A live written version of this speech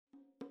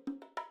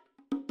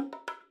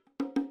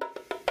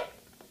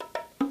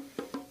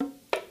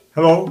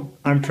Hello,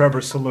 I'm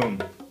Trevor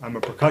Salloum. I'm a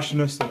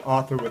percussionist and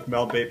author with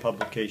Mel Bay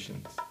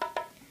Publications.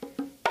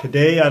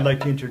 Today I'd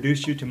like to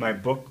introduce you to my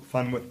book,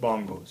 Fun with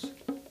Bongos.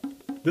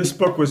 This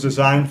book was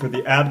designed for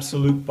the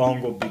absolute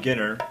bongo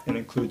beginner and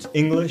includes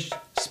English,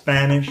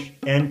 Spanish,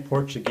 and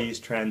Portuguese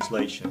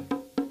translation.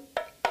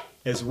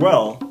 As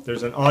well,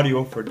 there's an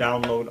audio for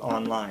download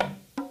online.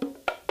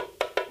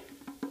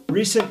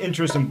 Recent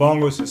interest in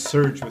bongos has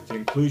surged with the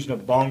inclusion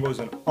of bongos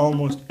in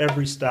almost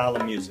every style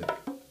of music,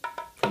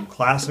 from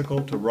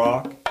classical to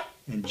rock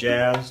and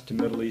jazz to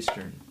Middle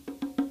Eastern.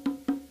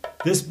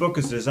 This book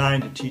is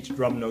designed to teach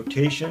drum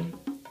notation,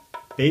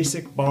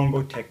 basic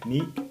bongo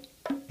technique,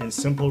 and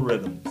simple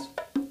rhythms.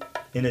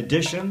 In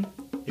addition,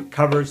 it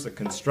covers the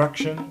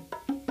construction,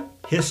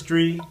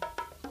 history,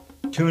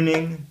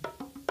 tuning,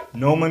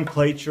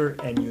 nomenclature,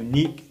 and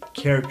unique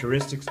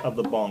characteristics of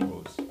the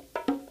bongos.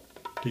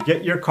 To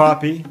get your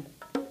copy,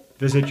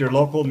 visit your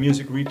local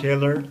music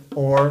retailer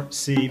or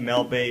see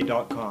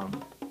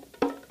melbay.com.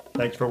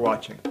 Thanks for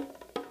watching.